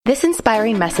This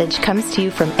inspiring message comes to you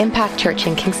from Impact Church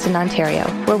in Kingston, Ontario,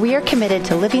 where we are committed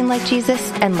to living like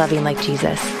Jesus and loving like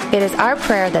Jesus. It is our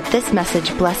prayer that this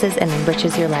message blesses and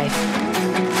enriches your life.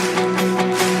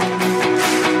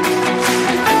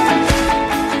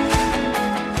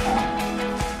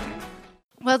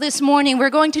 Well, this morning we're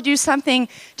going to do something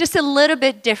just a little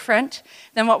bit different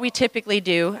than what we typically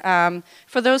do.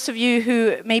 For those of you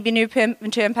who may be new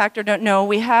to Impact or don't know,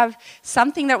 we have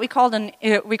something that we call an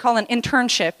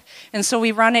internship, and so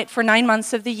we run it for 9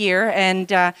 months of the year.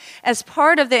 And as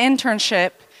part of the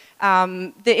internship,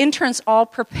 the interns all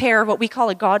prepare what we call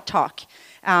a God Talk.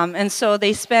 And so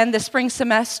they spend the spring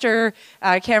semester,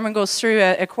 Cameron goes through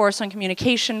a course on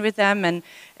communication with them,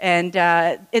 and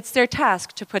it's their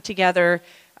task to put together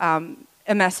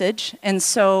a message. And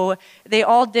so they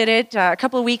all did it. A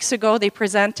couple of weeks ago, they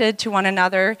presented to one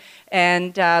another,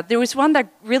 and there was one that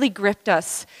really gripped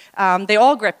us. They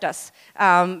all gripped us.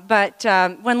 But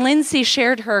when Lindsay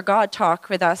shared her God Talk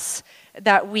with us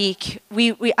that week,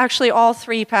 we actually, all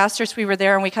three pastors, we were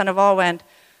there, and we kind of all went,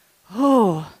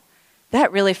 oh,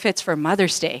 that really fits for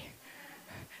Mother's Day.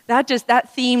 That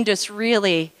theme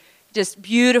really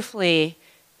beautifully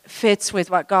fits with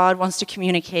what God wants to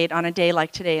communicate on a day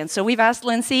like today. And so we've asked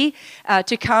Lindsay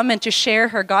to come and to share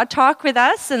her God Talk with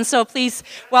us. And so please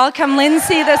welcome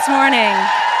Lindsay this morning.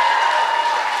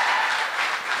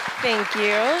 Thank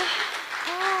you.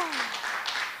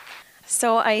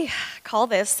 So I call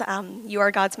this, You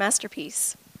Are God's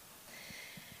Masterpiece.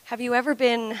 Have you ever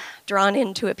been drawn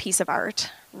into a piece of art,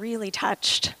 really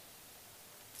touched,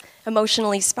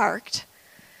 emotionally sparked?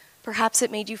 Perhaps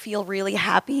it made you feel really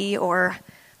happy or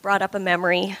brought up a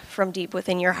memory from deep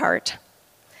within your heart.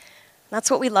 That's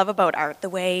what we love about art, the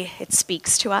way it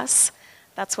speaks to us.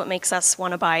 That's what makes us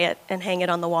want to buy it and hang it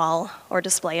on the wall or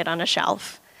display it on a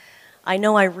shelf. I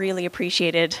know I really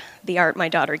appreciated the art my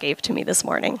daughter gave to me this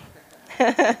morning.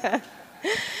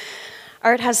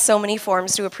 Art has so many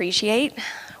forms to appreciate.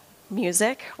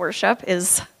 Music, worship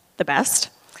is the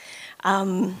best.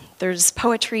 There's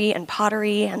poetry and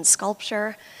pottery and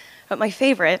sculpture, but my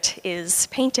favorite is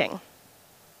painting.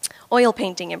 Oil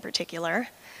painting in particular.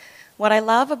 What I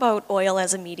love about oil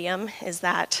as a medium is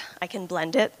that I can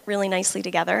blend it really nicely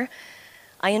together.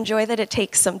 I enjoy that it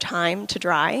takes some time to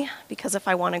dry, because if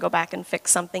I want to go back and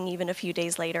fix something even a few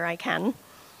days later, I can.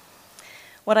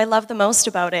 What I love the most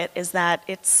about it is that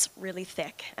it's really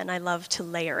thick, and I love to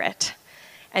layer it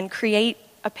and create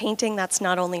a painting that's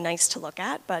not only nice to look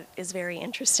at, but is very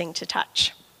interesting to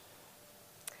touch.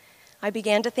 I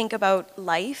began to think about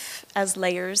life as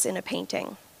layers in a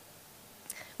painting.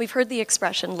 We've heard the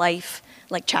expression life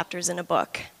like chapters in a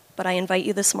book, but I invite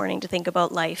you this morning to think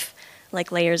about life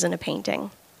like layers in a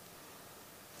painting.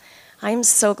 I'm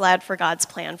so glad for God's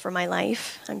plan for my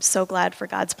life. I'm so glad for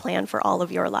God's plan for all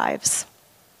of your lives.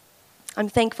 I'm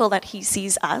thankful that He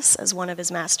sees us as one of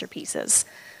His masterpieces.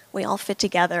 We all fit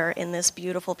together in this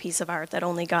beautiful piece of art that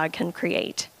only God can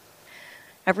create.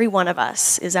 Every one of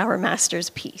us is our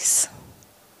master's piece.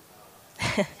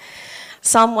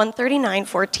 Psalm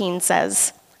 139:14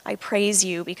 says, I praise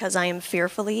you because I am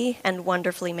fearfully and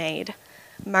wonderfully made.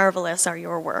 Marvelous are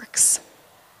your works.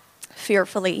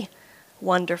 Fearfully,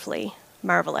 wonderfully,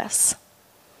 marvelous.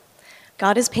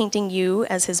 God is painting you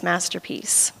as His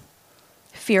masterpiece.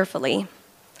 Fearfully.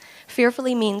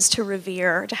 Fearfully means to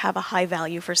revere, to have a high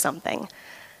value for something.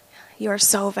 You are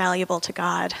so valuable to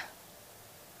God.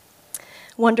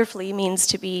 Wonderfully means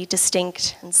to be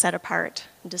distinct and set apart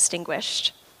and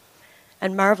distinguished.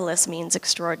 And marvelous means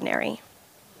extraordinary.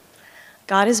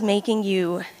 God is making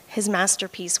you His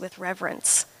masterpiece with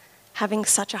reverence, having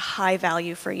such a high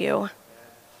value for you.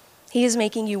 He is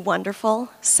making you wonderful,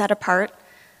 set apart,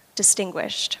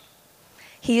 distinguished.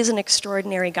 He is an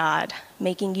extraordinary God,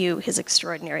 making you His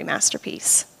extraordinary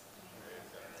masterpiece.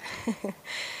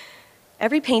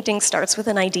 Every painting starts with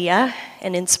an idea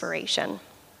and inspiration.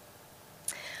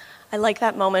 I like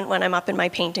that moment when I'm up in my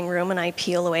painting room and I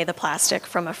peel away the plastic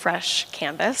from a fresh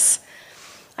canvas.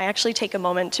 I actually take a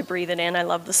moment to breathe it in. I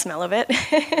love the smell of it.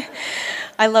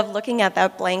 I love looking at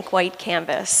that blank white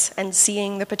canvas and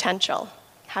seeing the potential,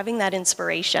 having that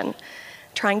inspiration,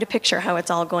 trying to picture how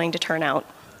it's all going to turn out.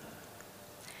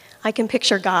 I can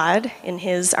picture God in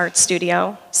His art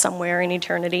studio somewhere in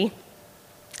eternity,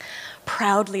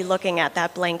 proudly looking at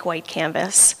that blank white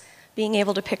canvas, being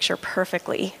able to picture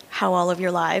perfectly how all of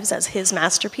your lives as His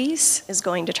masterpiece is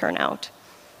going to turn out.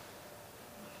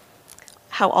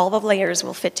 How all the layers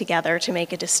will fit together to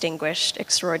make a distinguished,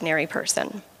 extraordinary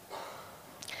person.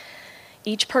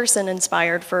 Each person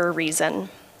inspired for a reason,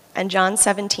 and John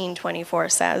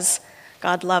 17:24 says,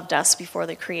 God loved us before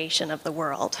the creation of the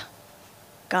world.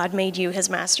 God made you his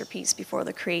masterpiece before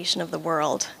the creation of the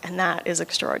world, and that is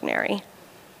extraordinary.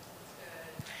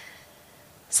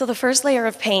 So the first layer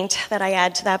of paint that I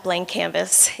add to that blank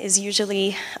canvas is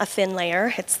usually a thin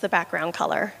layer. It's the background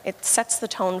color. It sets the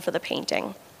tone for the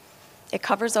painting. It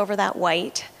covers over that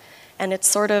white, and it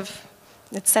sets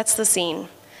the scene.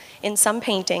 In some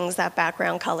paintings, that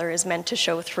background color is meant to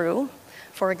show through.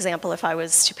 For example, if I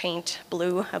was to paint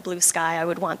a blue sky, I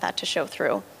would want that to show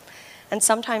through. And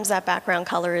sometimes that background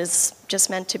color is just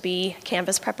meant to be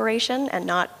canvas preparation and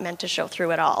not meant to show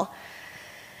through at all.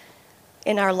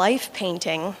 In our life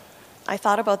painting, I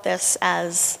thought about this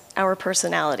as our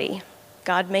personality.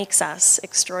 God makes us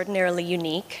extraordinarily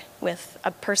unique with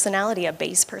a personality, a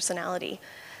base personality.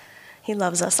 He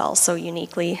loves us all so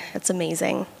uniquely. It's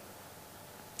amazing.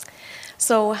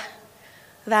 So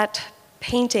that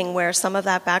painting where some of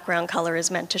that background color is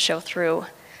meant to show through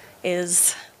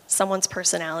is someone's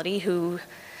personality who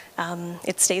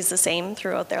it stays the same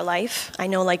throughout their life. I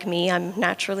know, like me, I'm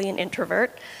naturally an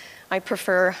introvert. I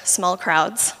prefer small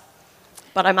crowds,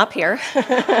 but I'm up here.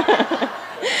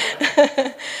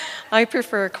 I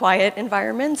prefer quiet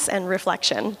environments and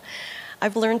reflection.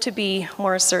 I've learned to be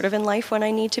more assertive in life when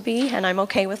I need to be, and I'm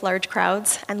okay with large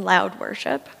crowds and loud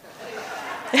worship.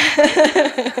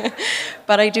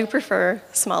 But I do prefer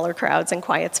smaller crowds and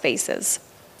quiet spaces.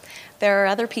 There are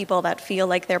other people that feel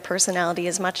like their personality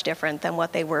is much different than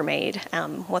what they were made,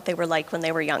 what they were like when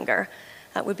they were younger.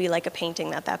 That would be like a painting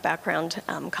that background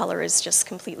color is just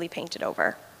completely painted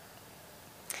over.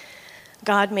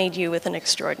 God made you with an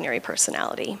extraordinary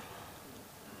personality.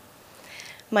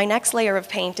 My next layer of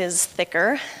paint is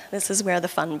thicker. This is where the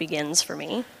fun begins for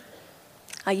me.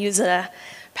 I use a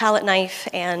palette knife,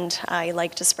 and I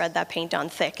like to spread that paint on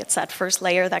thick. It's that first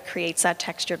layer that creates that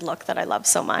textured look that I love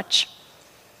so much.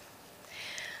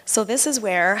 So this is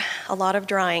where a lot of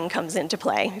drying comes into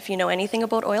play. If you know anything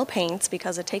about oil paints,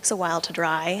 because it takes a while to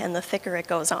dry, and the thicker it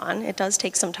goes on, it does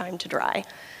take some time to dry.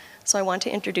 So I want to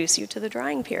introduce you to the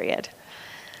drying period.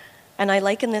 And I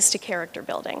liken this to character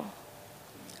building.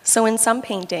 So in some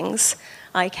paintings,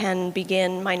 I can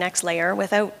begin my next layer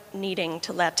without needing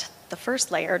to let the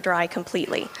first layer dry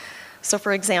completely. So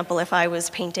for example, if I was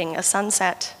painting a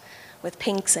sunset with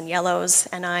pinks and yellows,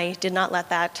 and I did not let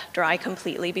that dry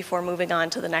completely before moving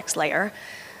on to the next layer,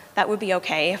 that would be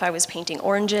okay. If I was painting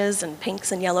oranges and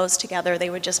pinks and yellows together, they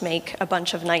would just make a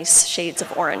bunch of nice shades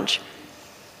of orange.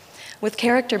 With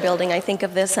character building, I think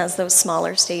of this as those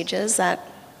smaller stages that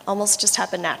almost just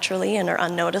happen naturally and are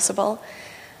unnoticeable.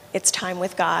 It's time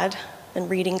with God and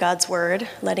reading God's word,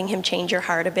 letting him change your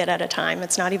heart a bit at a time.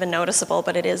 It's not even noticeable,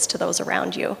 but it is to those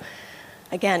around you.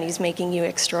 Again, he's making you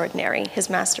extraordinary, his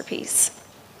masterpiece.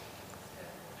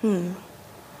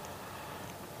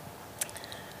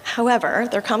 However,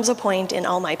 there comes a point in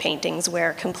all my paintings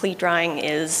where complete drying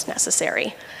is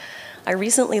necessary. I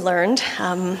recently learned,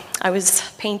 I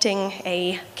was painting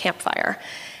a campfire,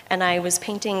 and I was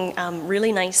painting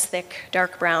really nice, thick,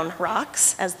 dark brown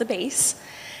rocks as the base,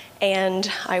 and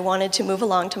I wanted to move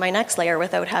along to my next layer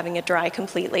without having it dry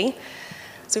completely.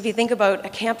 So if you think about a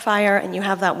campfire and you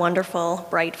have that wonderful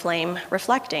bright flame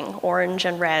reflecting orange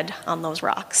and red on those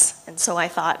rocks. And so I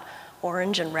thought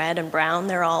orange and red and brown,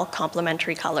 they're all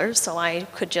complementary colors, so I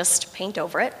could just paint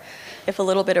over it. If a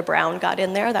little bit of brown got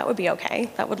in there, that would be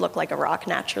okay. That would look like a rock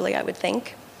naturally, I would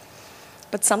think.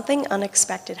 But something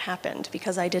unexpected happened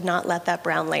because I did not let that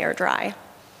brown layer dry.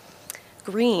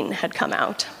 Green had come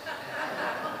out.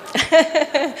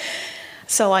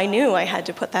 So I knew I had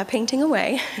to put that painting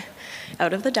away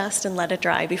out of the dust and let it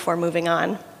dry before moving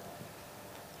on.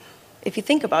 If you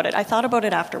think about it, I thought about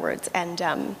it afterwards, and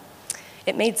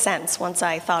it made sense once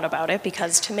I thought about it,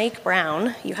 because to make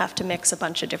brown, you have to mix a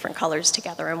bunch of different colors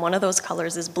together, and one of those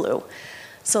colors is blue.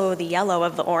 So the yellow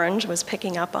of the orange was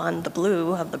picking up on the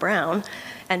blue of the brown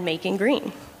and making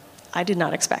green. I did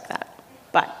not expect that.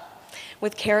 But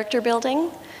with character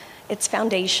building, it's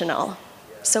foundational.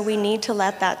 So we need to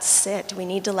let that sit. We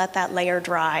need to let that layer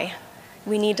dry.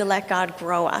 We need to let God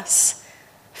grow us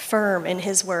firm in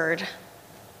his word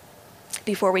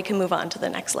before we can move on to the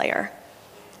next layer.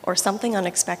 Or something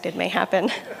unexpected may happen.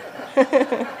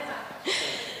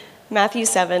 Matthew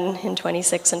 7 in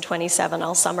 26 and 27,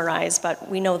 I'll summarize, but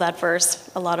we know that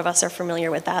verse. A lot of us are familiar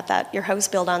with that your house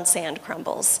built on sand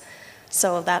crumbles.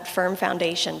 So that firm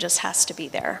foundation just has to be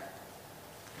there.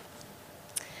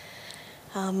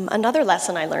 Another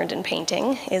lesson I learned in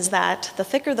painting is that the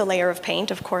thicker the layer of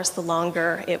paint, of course, the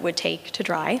longer it would take to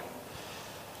dry.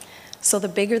 So the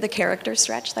bigger the character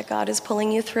stretch that God is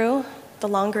pulling you through, the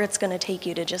longer it's going to take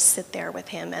you to just sit there with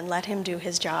him and let him do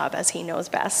his job as he knows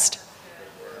best.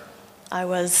 I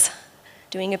was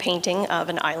doing a painting of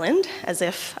an island, as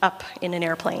if up in an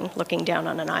airplane looking down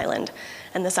on an island.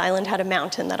 And this island had a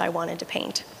mountain that I wanted to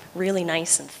paint, really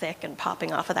nice and thick and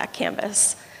popping off of that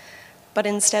canvas. But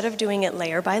instead of doing it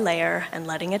layer by layer and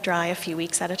letting it dry a few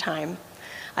weeks at a time,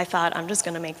 I thought, I'm just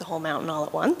going to make the whole mountain all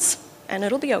at once, and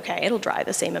it'll be okay. It'll dry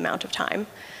the same amount of time.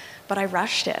 But I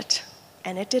rushed it,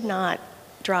 and it did not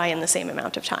dry in the same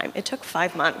amount of time. It took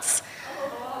 5 months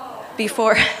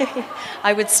before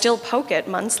I would still poke it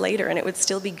months later, and it would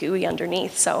still be gooey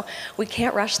underneath. So we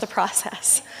can't rush the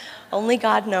process. Only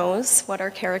God knows what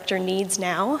our character needs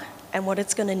now and what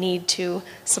it's going to need to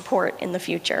support in the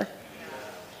future.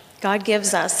 God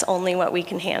gives us only what we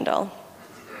can handle.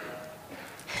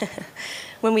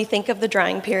 When we think of the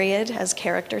drying period as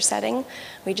character setting,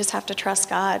 we just have to trust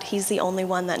God. He's the only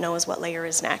one that knows what layer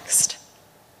is next.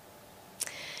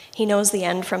 He knows the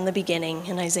end from the beginning.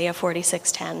 In Isaiah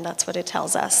 46:10, that's what it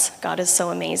tells us. God is so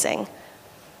amazing.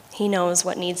 He knows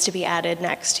what needs to be added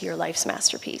next to your life's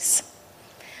masterpiece.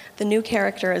 The new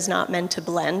character is not meant to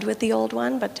blend with the old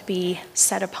one, but to be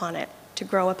set upon it, to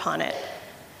grow upon it.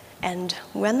 And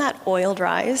when that oil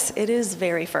dries, it is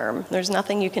very firm. There's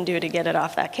nothing you can do to get it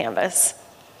off that canvas.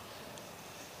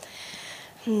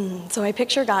 So I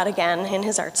picture God again in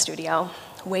his art studio,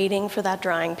 waiting for that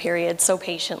drying period so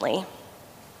patiently.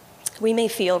 We may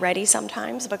feel ready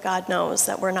sometimes, but God knows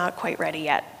that we're not quite ready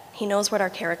yet. He knows what our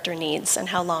character needs and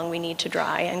how long we need to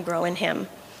dry and grow in him.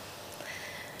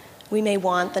 We may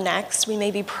want the next, we may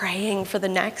be praying for the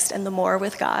next and the more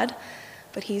with God,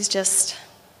 but he's just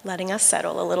letting us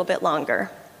settle a little bit longer.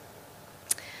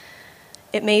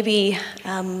 It may be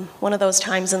one of those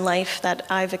times in life that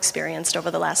I've experienced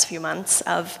over the last few months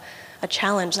of a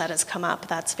challenge that has come up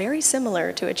that's very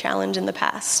similar to a challenge in the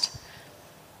past.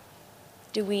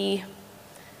 Do we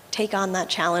take on that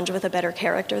challenge with a better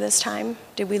character this time?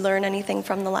 Did we learn anything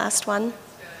from the last one?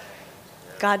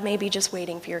 God may be just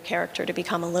waiting for your character to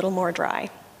become a little more dry.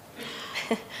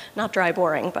 Not dry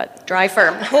boring, but dry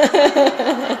firm.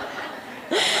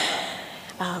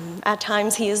 At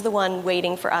times, he is the one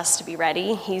waiting for us to be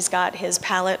ready. He's got his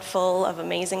palette full of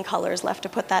amazing colors left to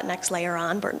put that next layer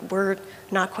on, but we're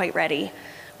not quite ready.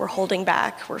 We're holding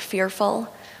back. We're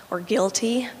fearful or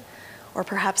guilty, or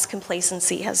perhaps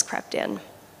complacency has crept in.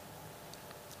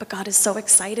 But God is so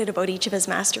excited about each of his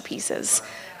masterpieces.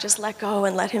 Just let go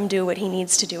and let him do what he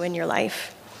needs to do in your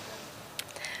life.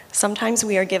 Sometimes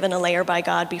we are given a layer by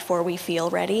God before we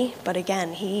feel ready, but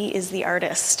again, he is the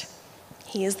artist.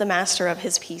 He is the master of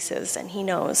his pieces, and he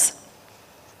knows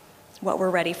what we're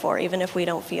ready for, even if we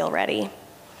don't feel ready.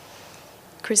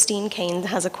 Christine Caine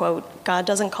has a quote, "God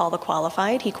doesn't call the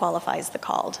qualified, he qualifies the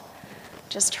called."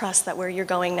 Just trust that where you're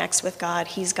going next with God,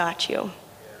 he's got you.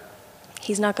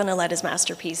 He's not going to let his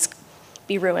masterpiece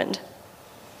be ruined.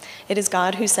 It is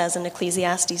God who says in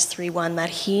Ecclesiastes 3:1 that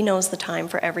he knows the time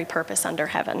for every purpose under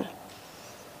heaven.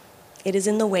 It is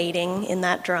in the waiting, in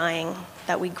that drying,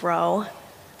 that we grow,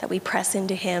 that we press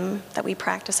into him, that we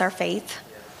practice our faith,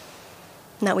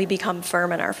 and that we become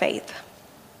firm in our faith.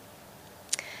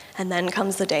 And then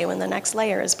comes the day when the next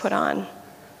layer is put on.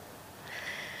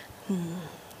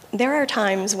 There are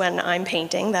times when I'm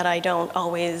painting that I don't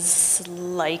always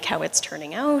like how it's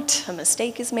turning out. A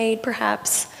mistake is made,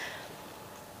 perhaps.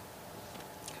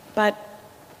 But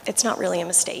it's not really a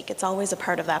mistake. It's always a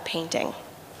part of that painting.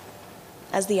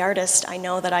 As the artist, I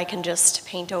know that I can just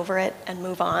paint over it and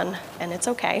move on, and it's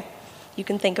okay. You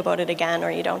can think about it again,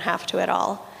 or you don't have to at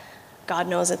all. God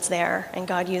knows it's there, and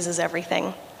God uses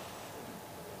everything.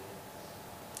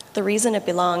 The reason it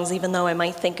belongs, even though I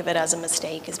might think of it as a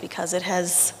mistake, is because it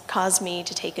has caused me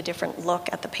to take a different look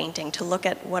at the painting, to look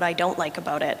at what I don't like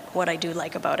about it, what I do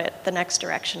like about it, the next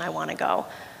direction I want to go.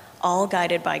 All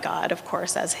guided by God, of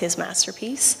course, as his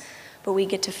masterpiece, but we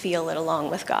get to feel it along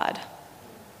with God.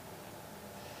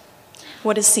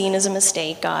 What is seen as a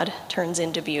mistake, God turns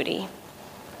into beauty.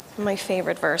 My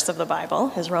favorite verse of the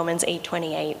Bible is Romans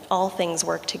 8:28. All things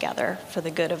work together for the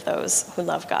good of those who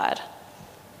love God.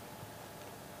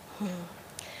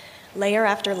 Layer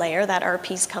after layer, that art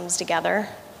piece comes together.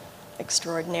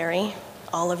 Extraordinary.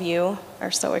 All of you are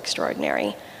so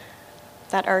extraordinary.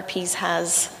 That art piece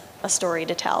has a story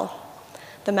to tell.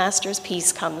 The master's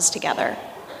piece comes together.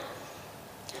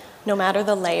 No matter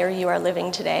the layer you are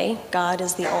living today, God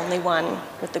is the only one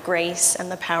with the grace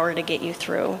and the power to get you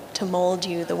through, to mold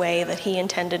you the way that he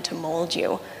intended to mold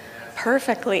you.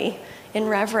 Perfectly, in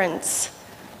reverence,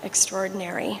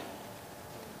 extraordinary.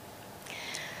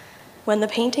 When the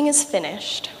painting is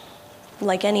finished,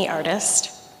 like any artist,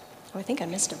 I think I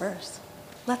missed a verse.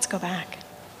 Let's go back,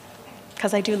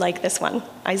 because I do like this one.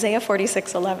 Isaiah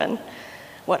 46:11.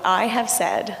 What I have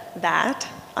said, that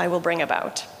I will bring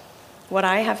about. What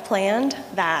I have planned,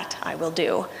 that I will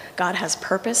do. God has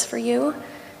purpose for you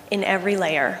in every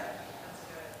layer.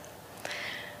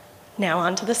 Now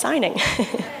on to the signing.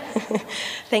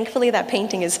 Thankfully, that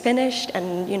painting is finished,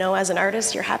 and as an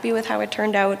artist, you're happy with how it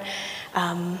turned out.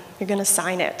 You're going to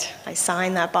sign it. I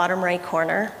sign that bottom right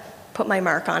corner, put my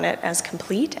mark on it as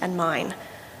complete and mine.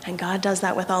 And God does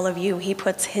that with all of you. He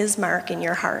puts his mark in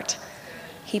your heart.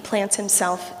 He plants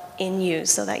himself in you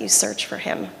so that you search for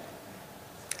him.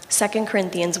 2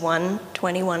 Corinthians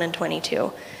 1:21 and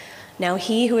 22. Now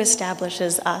he who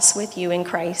establishes us with you in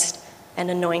Christ and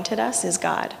anointed us is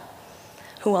God,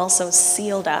 who also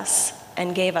sealed us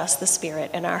and gave us the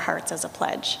Spirit in our hearts as a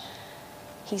pledge.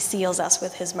 He seals us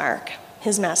with his mark,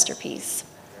 his masterpiece.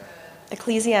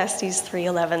 Ecclesiastes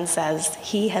 3:11 says,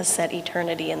 he has set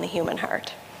eternity in the human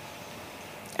heart.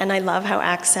 And I love how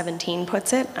Acts 17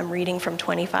 puts it. I'm reading from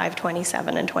 25,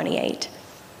 27, and 28.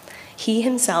 He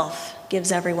himself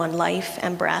gives everyone life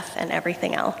and breath and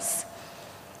everything else.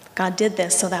 God did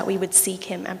this so that we would seek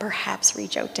him and perhaps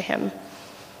reach out to him,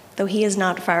 though he is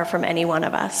not far from any one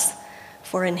of us,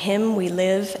 for in him we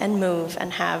live and move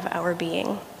and have our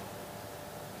being.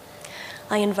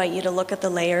 I invite you to look at the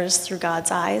layers through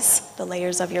God's eyes, the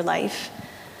layers of your life.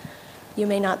 You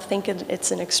may not think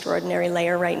it's an extraordinary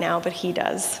layer right now, but he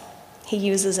does. He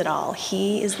uses it all.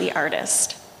 He is the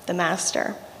artist, the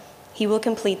master. He will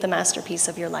complete the masterpiece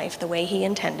of your life the way he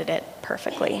intended it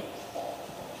perfectly.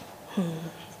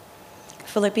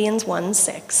 Philippians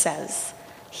 1:6 says,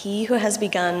 he who has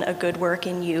begun a good work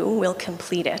in you will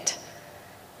complete it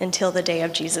until the day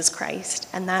of Jesus Christ.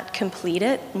 And that complete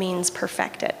it means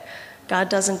perfect it. God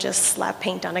doesn't just slap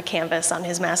paint on a canvas on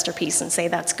his masterpiece and say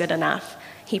that's good enough.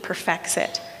 He perfects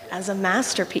it as a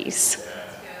masterpiece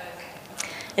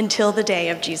until the day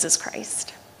of Jesus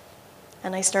Christ.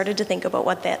 And I started to think about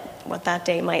what that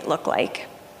day might look like.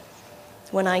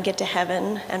 When I get to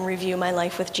heaven and review my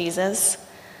life with Jesus,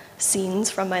 scenes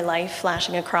from my life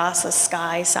flashing across a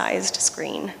sky-sized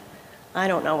screen. I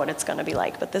don't know what it's going to be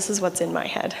like, but this is what's in my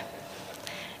head,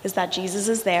 is that Jesus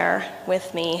is there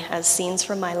with me as scenes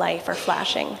from my life are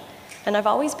flashing. And I've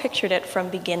always pictured it from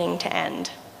beginning to end,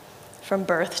 from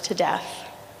birth to death.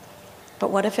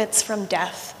 But what if it's from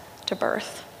death to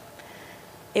birth?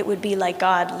 It would be like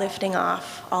God lifting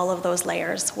off all of those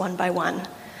layers one by one.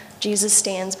 Jesus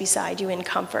stands beside you in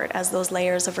comfort as those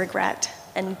layers of regret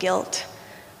and guilt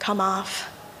come off,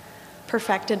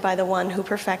 perfected by the one who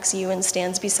perfects you and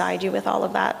stands beside you with all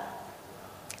of that.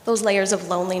 Those layers of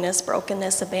loneliness,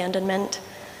 brokenness, abandonment,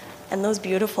 and those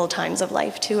beautiful times of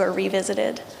life too are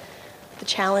revisited. The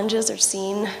challenges are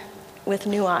seen with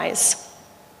new eyes.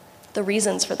 The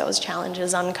reasons for those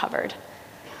challenges uncovered.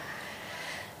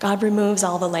 God removes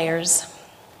all the layers.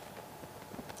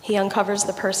 He uncovers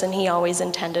the person he always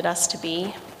intended us to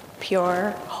be,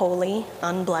 pure, holy,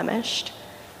 unblemished,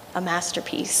 a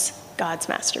masterpiece, God's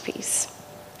masterpiece.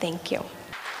 Thank you.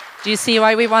 Do you see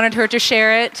why we wanted her to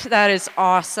share it? That is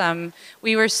awesome.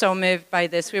 We were so moved by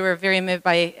this. We were very moved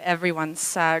by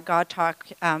everyone's God talk,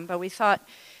 but we thought,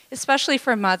 especially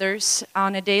for mothers,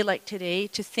 on a day like today,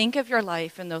 to think of your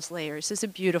life in those layers is a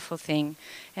beautiful thing.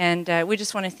 And we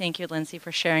just want to thank you, Lindsay,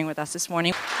 for sharing with us this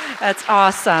morning. That's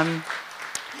awesome.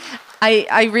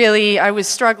 I was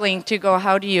struggling to go,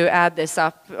 how do you add this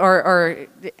up or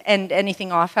end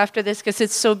anything off after this? Because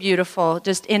it's so beautiful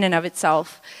just in and of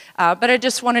itself. But I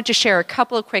just wanted to share a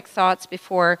couple of quick thoughts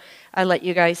before I let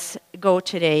you guys go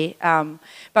today.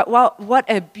 But what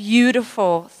a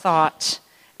beautiful thought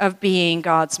of being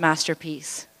God's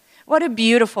masterpiece. What a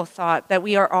beautiful thought that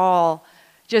we are all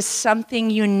just something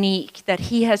unique that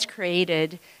he has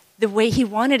created the way he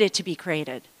wanted it to be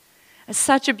created. It's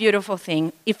such a beautiful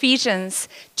thing. Ephesians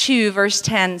 2 verse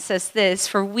 10 says this,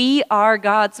 for we are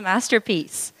God's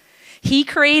masterpiece. He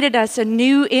created us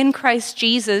anew in Christ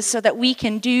Jesus so that we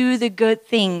can do the good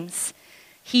things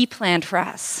he planned for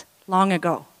us long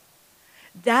ago.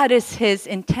 That is his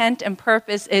intent and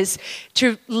purpose, is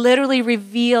to literally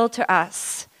reveal to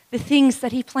us the things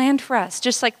that he planned for us.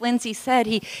 Just like Lindsay said,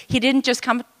 he didn't just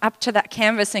come up to that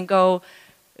canvas and go,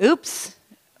 oops,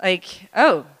 like,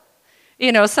 oh.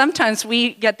 You know, sometimes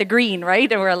we get the green,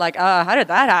 right? And we're like, how did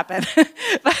that happen?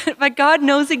 but God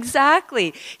knows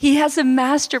exactly. He has a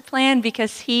master plan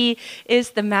because he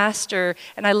is the master.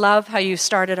 And I love how you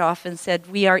started off and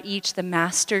said, we are each the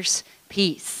master's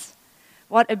piece.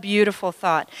 What a beautiful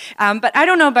thought. But I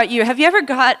don't know about you. Have you ever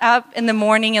got up in the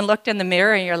morning and looked in the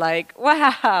mirror and you're like,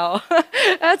 wow,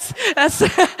 that's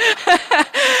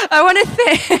I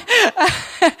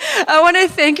I want to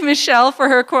thank Michelle for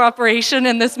her cooperation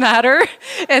in this matter.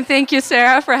 And thank you,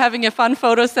 Sarah, for having a fun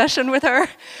photo session with her.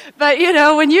 But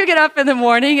when you get up in the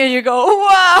morning and you go,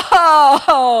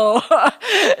 whoa,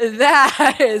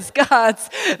 that is God's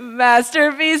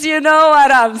masterpiece. You know what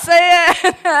I'm saying?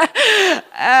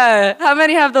 How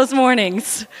many have those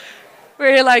mornings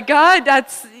where you're like, God,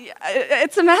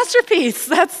 it's a masterpiece.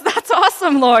 That's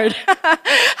awesome, Lord.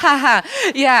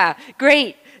 Yeah,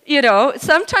 great.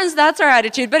 Sometimes that's our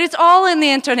attitude, but it's all in the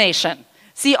intonation.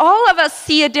 See, all of us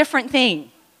see a different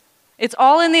thing. It's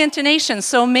all in the intonation.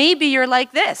 So maybe you're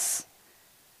like this.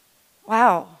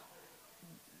 Wow,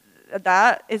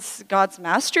 that is God's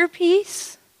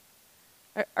masterpiece?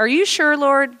 Are you sure,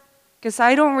 Lord? Because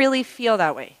I don't really feel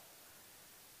that way.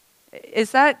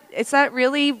 Is that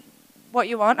really what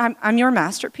you want? I'm your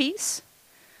masterpiece?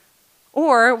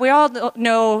 Or we all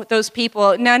know those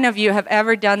people, none of you have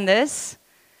ever done this,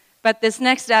 but this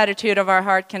next attitude of our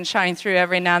heart can shine through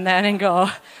every now and then and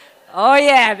go, oh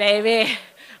yeah, baby.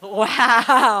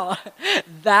 Wow,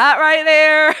 that right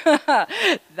there,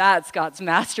 that's God's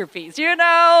masterpiece,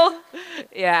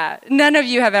 Yeah, none of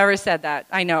you have ever said that,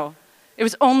 I know. It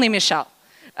was only Michelle.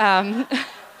 Where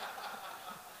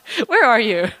are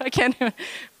you? I can't even,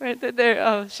 there,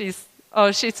 oh,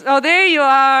 there you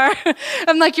are.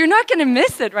 I'm like, you're not going to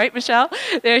miss it, right, Michelle?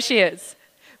 There she is.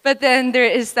 But then there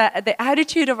is the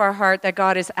attitude of our heart that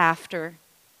God is after.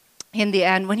 In the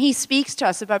end, when he speaks to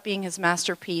us about being his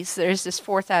masterpiece, there's this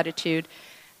fourth attitude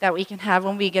that we can have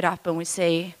when we get up and we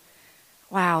say,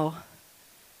 wow,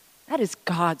 that is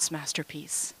God's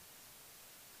masterpiece.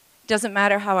 It doesn't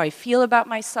matter how I feel about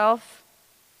myself.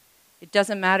 It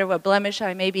doesn't matter what blemish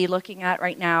I may be looking at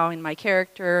right now in my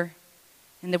character,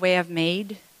 in the way I've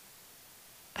made,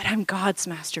 but I'm God's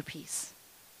masterpiece.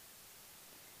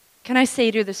 Can I say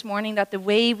to you this morning that the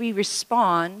way we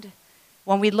respond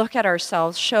when we look at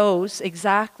ourselves shows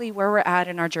exactly where we're at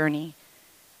in our journey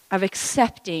of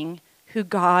accepting who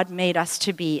God made us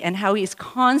to be and how he's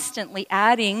constantly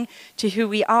adding to who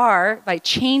we are by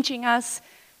changing us,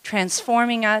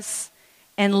 transforming us,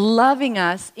 and loving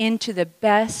us into the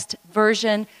best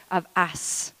version of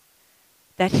us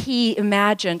that he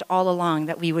imagined all along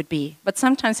that we would be. But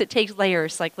sometimes it takes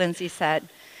layers, like Lindsay said.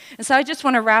 And so I just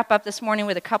want to wrap up this morning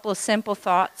with a couple of simple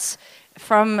thoughts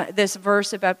from this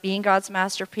verse about being God's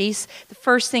masterpiece. The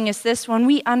first thing is this: when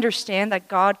we understand that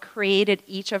God created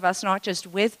each of us not just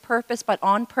with purpose, but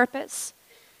on purpose,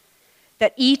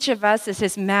 that each of us is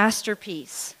his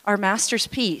masterpiece, our master's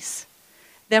piece,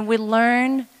 then we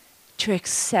learn to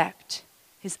accept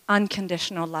his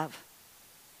unconditional love.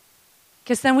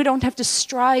 Because then we don't have to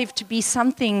strive to be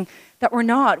something that we're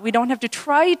not. We don't have to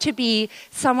try to be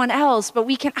someone else, but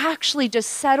we can actually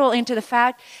just settle into the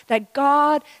fact that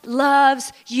God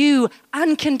loves you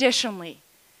unconditionally.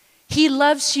 He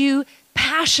loves you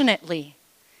passionately.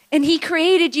 And he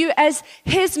created you as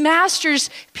his master's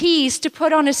piece to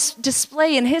put on a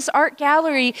display in his art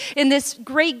gallery, in this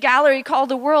great gallery called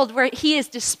the world, where he is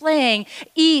displaying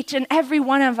each and every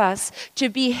one of us to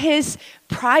be his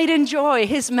pride and joy,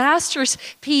 his master's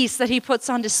piece that he puts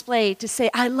on display to say,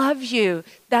 I love you.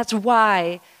 That's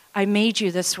why I made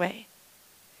you this way.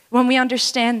 When we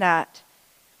understand that,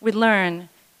 we learn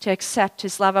to accept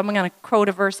his love. I'm going to quote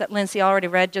a verse that Lindsay already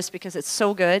read just because it's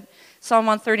so good. Psalm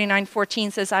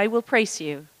 139:14 says, I will praise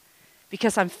you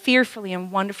because I'm fearfully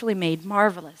and wonderfully made.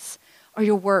 Marvelous are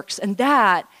your works. And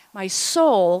that my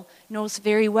soul knows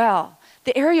very well.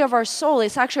 The area of our soul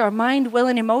is actually our mind, will,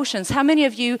 and emotions. How many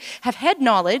of you have head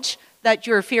knowledge that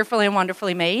you're fearfully and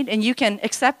wonderfully made, and you can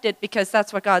accept it because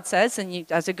that's what God says, and you,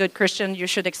 as a good Christian, you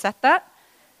should accept that?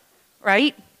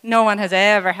 Right? No one has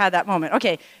ever had that moment.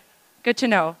 Okay, good to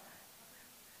know.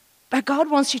 But God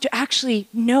wants you to actually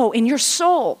know in your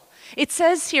soul. It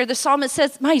says here, the psalmist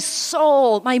says, my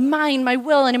soul, my mind, my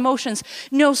will, and emotions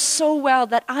know so well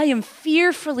that I am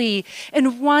fearfully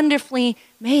and wonderfully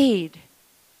made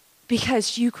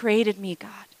because you created me,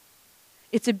 God.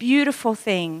 It's a beautiful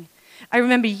thing. I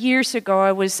remember years ago,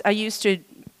 I used to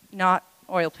not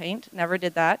oil paint, never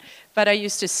did that, but I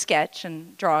used to sketch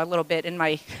and draw a little bit in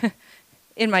my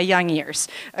in my young years,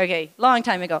 okay, long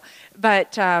time ago.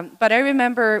 But I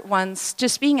remember once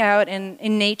just being out in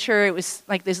nature. It was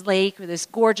like this lake with this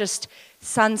gorgeous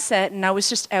sunset, and I was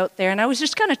just out there, and I was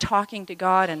just kind of talking to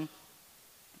God, and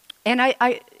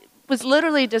I was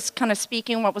literally just kind of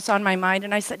speaking what was on my mind,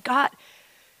 and I said, God,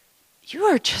 you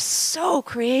are just so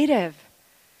creative.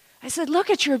 I said, look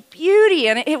at your beauty,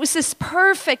 and it was this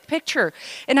perfect picture.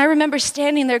 And I remember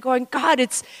standing there going, God,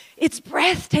 it's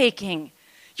breathtaking.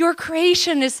 Your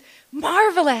creation is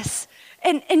marvelous,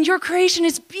 and your creation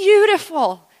is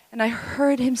beautiful. And I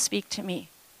heard him speak to me.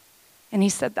 And he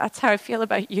said, that's how I feel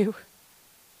about you.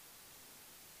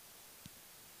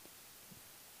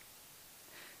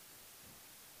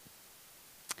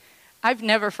 I've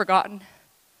never forgotten.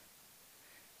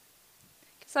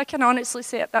 Because I can honestly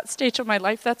say at that stage of my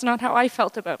life, that's not how I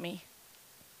felt about me.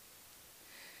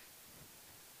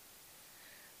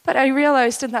 But I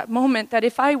realized in that moment that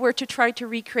if I were to try to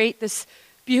recreate this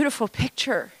beautiful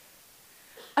picture,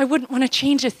 I wouldn't want to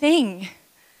change a thing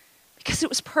because it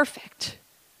was perfect.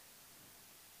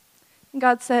 And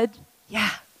God said,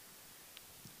 yeah,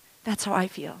 that's how I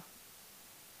feel.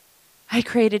 I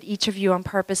created each of you on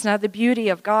purpose. Now, the beauty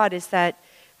of God is that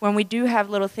when we do have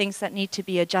little things that need to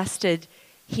be adjusted,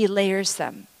 he layers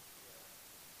them.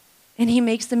 And he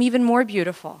makes them even more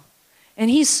beautiful. And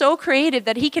he's so creative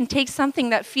that he can take something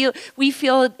that we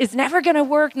feel is never going to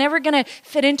work, never going to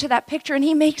fit into that picture, and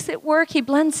he makes it work. He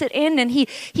blends it in, and he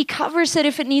covers it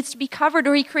if it needs to be covered,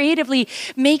 or he creatively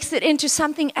makes it into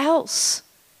something else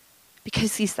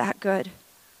because he's that good.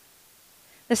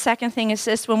 The second thing is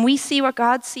this: when we see what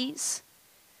God sees,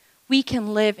 we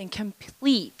can live in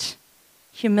complete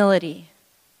humility,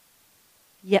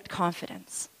 yet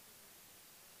confidence.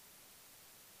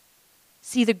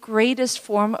 See, the greatest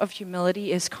form of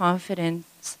humility is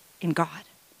confidence in God.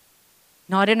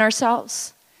 Not in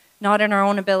ourselves, not in our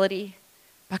own ability,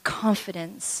 but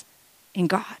confidence in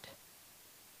God.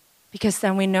 Because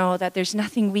then we know that there's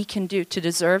nothing we can do to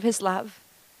deserve his love.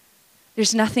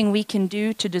 There's nothing we can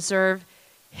do to deserve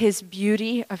his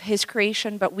beauty of his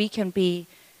creation, but we can be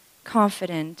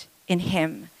confident in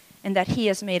him and that he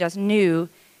has made us new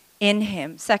in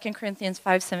him. 2 Corinthians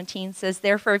 5:17 says,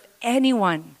 therefore, if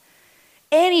anyone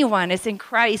is in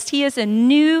Christ, he is a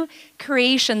new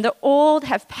creation. The old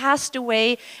have passed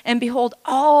away, and behold,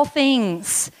 all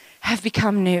things have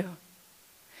become new.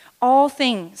 All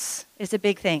things is a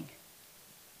big thing.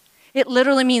 It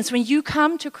literally means when you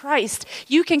come to Christ,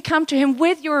 you can come to him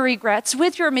with your regrets,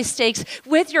 with your mistakes,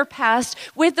 with your past,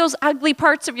 with those ugly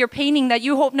parts of your painting that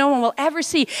you hope no one will ever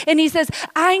see. And he says,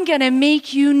 I'm going to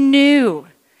make you new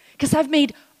because I've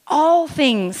made all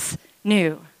things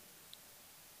new.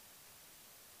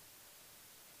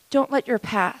 Don't let your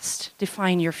past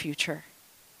define your future.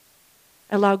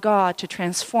 Allow God to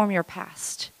transform your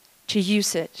past, to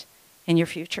use it in your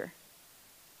future.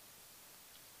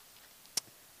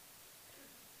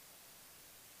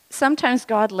 Sometimes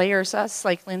God layers us,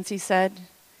 like Lindsay said,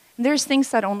 and there's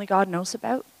things that only God knows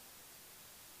about.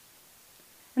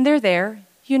 And they're there.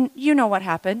 You know what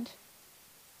happened.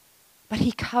 But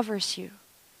he covers you.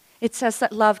 It says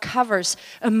that love covers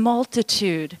a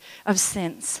multitude of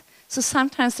sins. So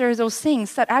sometimes there are those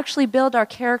things that actually build our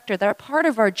character, that are part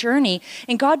of our journey.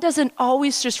 And God doesn't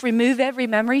always just remove every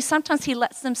memory. Sometimes he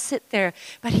lets them sit there,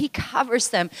 but he covers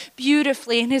them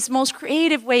beautifully in his most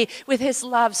creative way with his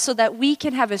love so that we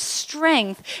can have a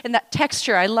strength and that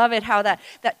texture. I love it how that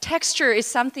texture is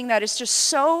something that is just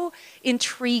so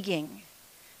intriguing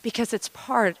because it's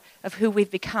part of who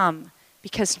we've become,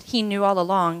 because he knew all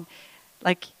along.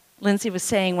 Like Lindsay was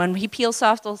saying, when he peels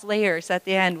off those layers at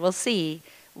the end, we'll see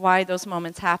why those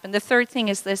moments happen. The third thing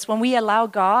is this: when we allow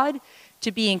God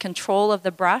to be in control of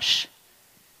the brush,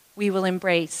 we will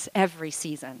embrace every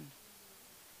season.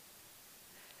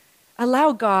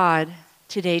 Allow God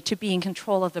today to be in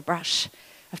control of the brush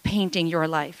of painting your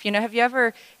life. You know, have you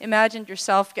ever imagined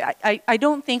yourself, I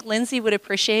don't think Lindsay would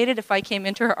appreciate it if I came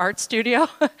into her art studio,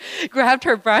 grabbed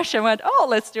her brush and went, oh,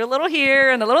 let's do a little here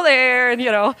and a little there, and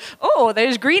oh,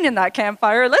 there's green in that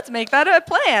campfire, let's make that a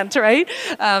plant, right?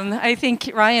 I think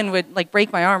Ryan would like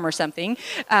break my arm or something,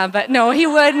 but no, he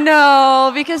wouldn't,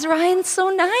 no, because Ryan's so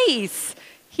nice.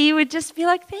 He would just be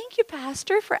like, thank you,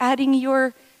 Pastor, for adding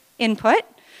your input,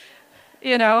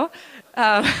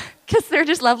 because they're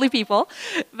just lovely people.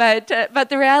 But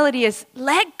the reality is,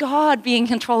 let God be in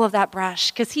control of that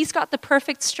brush, because he's got the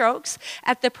perfect strokes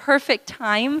at the perfect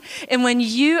time. And when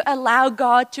you allow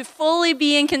God to fully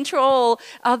be in control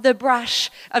of the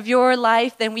brush of your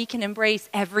life, then we can embrace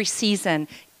every season,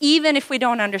 even if we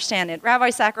don't understand it. Rabbi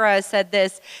Zacharias said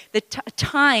this: the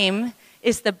time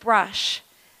is the brush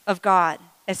of God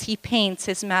as he paints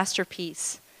his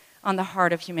masterpiece on the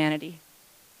heart of humanity.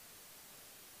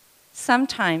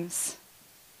 Sometimes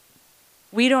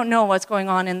we don't know what's going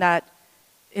on in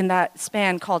that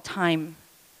span called time.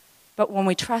 But when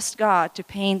we trust God to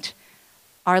paint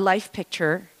our life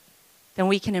picture, then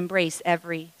we can embrace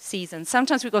every season.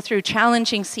 Sometimes we go through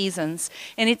challenging seasons,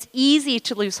 and it's easy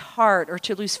to lose heart or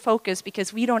to lose focus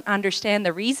because we don't understand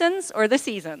the reasons or the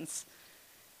seasons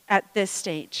at this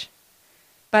stage.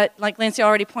 But like Lindsay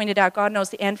already pointed out, God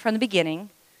knows the end from the beginning,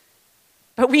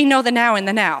 but we know the now and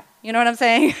the now. You know what I'm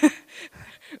saying?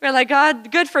 We're like,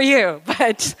 God, good for you,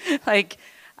 but like,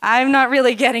 I'm not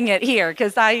really getting it here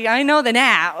because I know the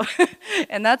now,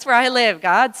 and that's where I live,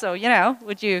 God. So,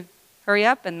 would you hurry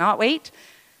up and not wait?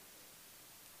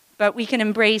 But we can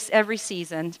embrace every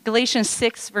season. Galatians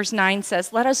 6, verse 9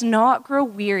 says, let us not grow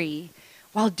weary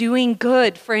while doing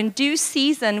good, for in due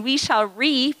season we shall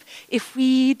reap if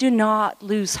we do not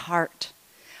lose heart.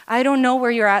 I don't know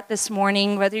where you're at this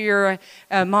morning, whether you're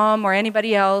a mom or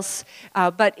anybody else,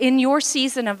 but in your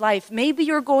season of life, maybe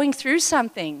you're going through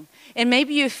something, and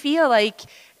maybe you feel like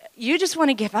you just want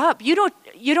to give up. You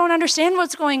don't understand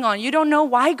what's going on. You don't know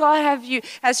why God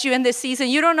has you in this season.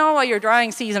 You don't know why your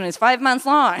drying season is 5 months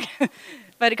long.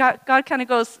 But God kind of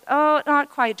goes, oh, not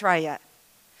quite dry yet.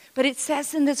 But it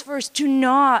says in this verse, do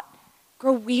not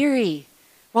grow weary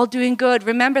while doing good.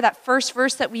 Remember that first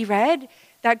verse that we read?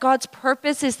 That God's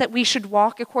purpose is that we should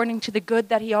walk according to the good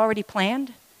that he already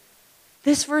planned.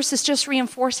 This verse is just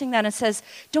reinforcing that and says,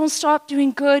 don't stop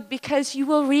doing good because you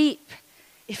will reap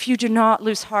if you do not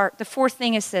lose heart. The fourth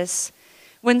thing is this.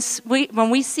 When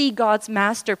we see God's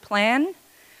master plan,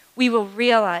 we will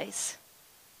realize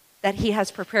that he has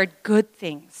prepared good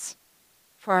things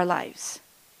for our lives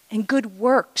and good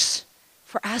works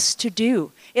for us to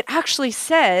do. It actually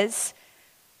says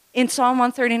in Psalm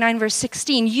 139, verse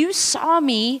 16, you saw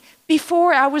me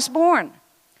before I was born.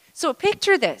 So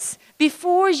picture this.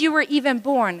 Before you were even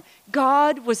born,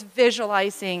 God was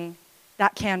visualizing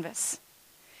that canvas.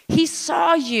 He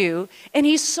saw you, and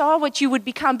he saw what you would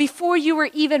become before you were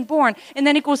even born. And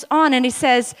then it goes on, and it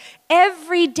says,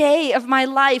 every day of my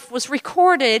life was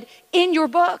recorded in your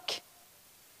book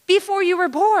before you were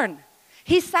born.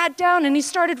 He sat down and he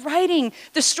started writing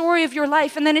the story of your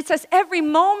life. And then it says every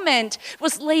moment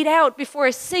was laid out before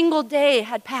a single day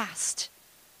had passed.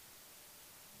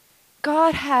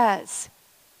 God has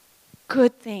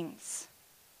good things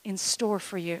in store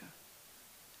for you.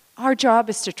 Our job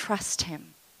is to trust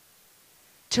him,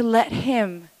 to let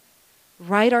him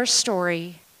write our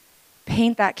story,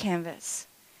 paint that canvas,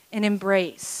 and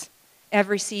embrace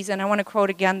every season. I want to quote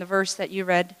again the verse that you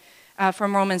read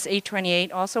from Romans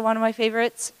 8:28, also one of my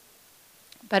favorites.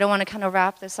 But I want to kind of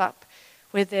wrap this up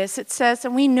with this. It says,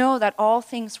 and we know that all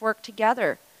things work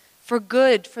together for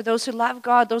good, for those who love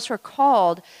God, those who are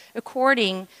called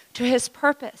according to his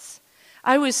purpose.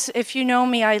 If you know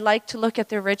me, I like to look at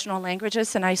the original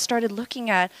languages, and I started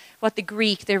looking at what the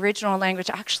Greek, the original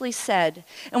language, actually said.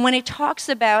 And when it talks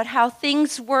about how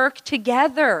things work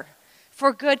together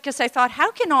for good, because I thought,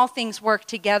 how can all things work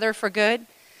together for good?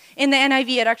 In the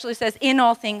NIV, it actually says, in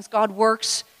all things, God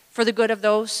works for the good of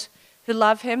those who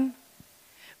love him.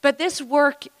 But this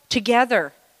work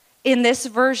together in this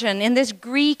version, in this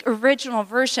Greek original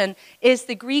version, is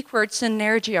the Greek word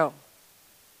synergio.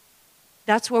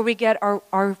 That's where we get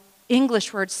our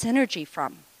English word synergy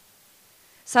from.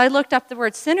 So I looked up the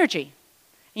word synergy.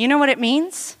 You know what it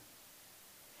means?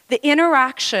 The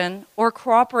interaction or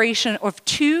cooperation of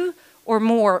two or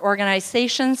more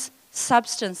organizations,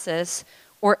 substances,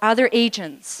 or other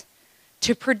agents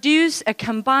to produce a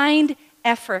combined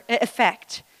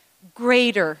effect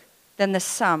greater than the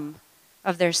sum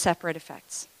of their separate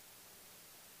effects.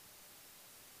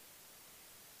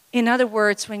 In other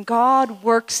words, when God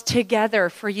works together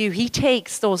for you, he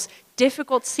takes those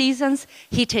difficult seasons,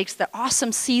 he takes the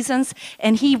awesome seasons,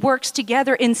 and he works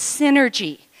together in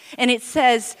synergy. And it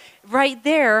says right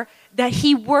there that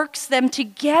he works them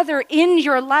together in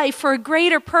your life for a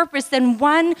greater purpose than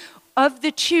one of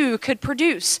the two could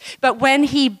produce. But when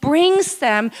he brings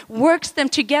them, works them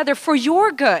together for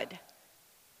your good,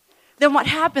 then what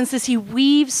happens is he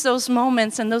weaves those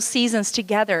moments and those seasons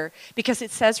together, because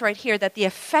it says right here that the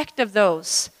effect of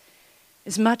those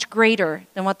is much greater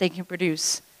than what they can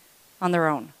produce on their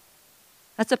own.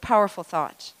 That's a powerful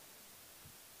thought.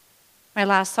 My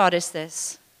last thought is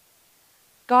this.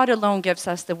 God alone gives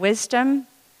us the wisdom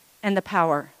and the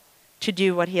power to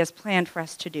do what he has planned for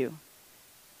us to do.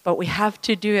 But we have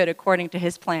to do it according to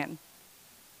his plan.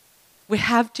 We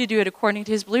have to do it according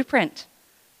to his blueprint.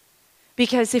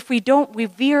 Because if we don't, we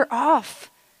veer off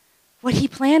what he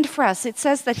planned for us. It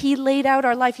says that he laid out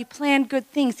our life. He planned good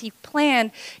things. He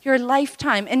planned your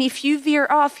lifetime. And if you veer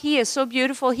off, he is so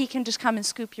beautiful, he can just come and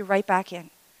scoop you right back in.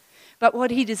 But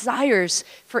what he desires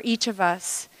for each of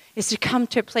us is to come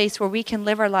to a place where we can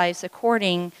live our lives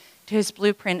according to his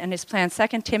blueprint and his plan.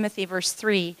 2 Timothy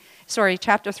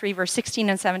chapter 3, verse 16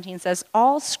 and 17 says,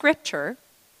 all scripture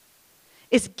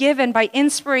is given by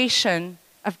inspiration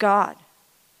of God.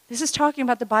 This is talking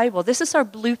about the Bible. This is our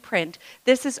blueprint.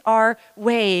 This is our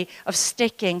way of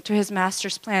sticking to his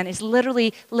master's plan, is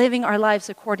literally living our lives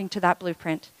according to that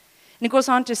blueprint. And it goes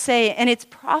on to say, and it's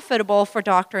profitable for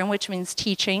doctrine, which means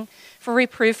teaching, for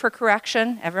reproof, for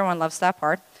correction. Everyone loves that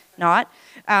part. Not.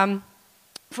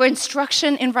 For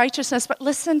instruction in righteousness. But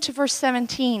listen to verse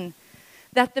 17.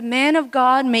 That the man of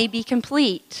God may be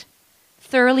complete,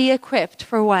 thoroughly equipped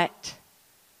for what?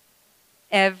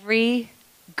 Every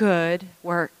good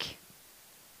work.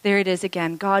 There it is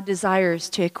again. God desires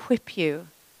to equip you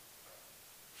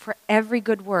for every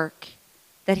good work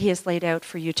that he has laid out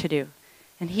for you to do.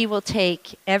 And he will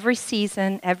take every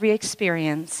season, every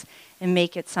experience, and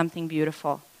make it something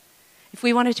beautiful. If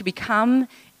we wanted to become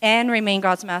and remain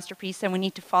God's masterpiece, then we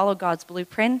need to follow God's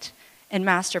blueprint and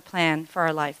master plan for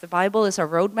our life. The Bible is our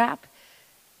roadmap.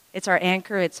 It's our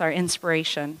anchor. It's our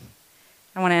inspiration.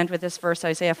 I want to end with this verse,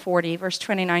 Isaiah 40, verse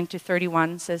 29 to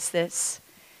 31 says this.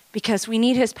 Because we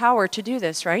need his power to do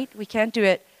this, right? We can't do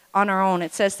it on our own.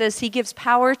 It says this, he gives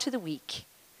power to the weak.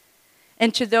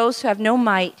 And to those who have no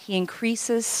might, he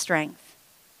increases strength.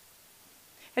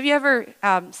 Have you ever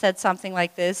said something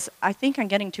like this? I think I'm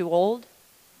getting too old.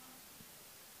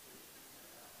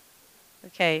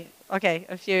 Okay,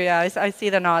 a few, yeah, I see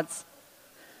the nods.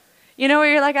 You know,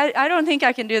 where you're like, I don't think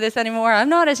I can do this anymore. I'm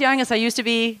not as young as I used to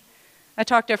be. I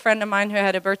talked to a friend of mine who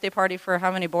had a birthday party for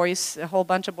how many boys? A whole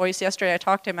bunch of boys yesterday. I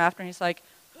talked to him after, and he's like,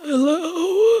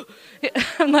 hello?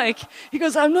 I'm like, he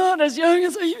goes, I'm not as young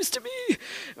as I used to be,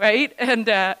 right? And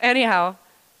anyhow,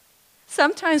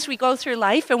 sometimes we go through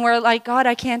life and we're like, God,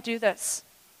 I can't do this.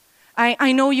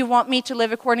 I know you want me to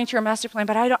live according to your master plan,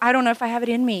 but I don't know if I have it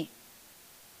in me.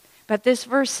 But this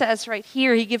verse says right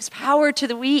here, he gives power to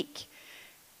the weak.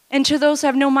 And to those who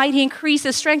have no might, he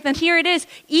increases strength. And here it is,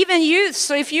 even youth.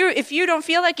 So if you don't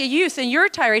feel like a youth and you're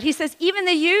tired, he says, even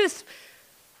the youth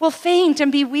will faint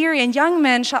and be weary, and young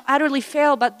men shall utterly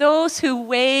fail. But those who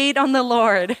wait on the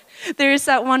Lord, there's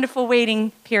that wonderful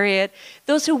waiting period.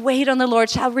 Those who wait on the Lord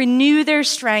shall renew their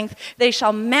strength. They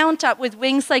shall mount up with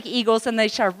wings like eagles, and they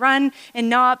shall run and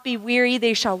not be weary.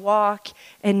 They shall walk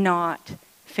and not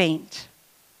faint.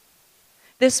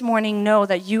 This morning, know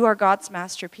that you are God's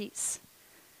masterpiece.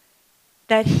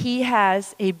 That he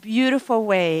has a beautiful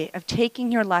way of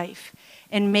taking your life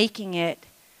and making it,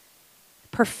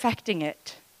 perfecting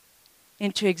it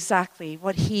into exactly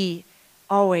what he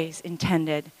always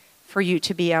intended for you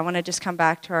to be. I want to just come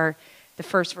back to the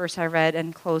first verse I read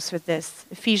and close with this.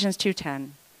 Ephesians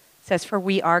 2:10 says, for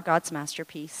we are God's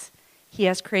masterpiece. He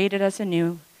has created us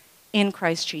anew in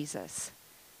Christ Jesus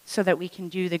so that we can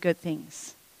do the good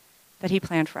things that he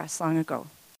planned for us long ago.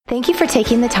 Thank you for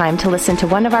taking the time to listen to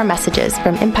one of our messages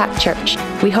from Impact Church.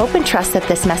 We hope and trust that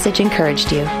this message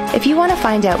encouraged you. If you want to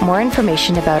find out more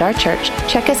information about our church,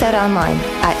 check us out online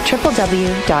at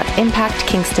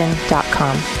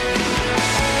www.impactkingston.com.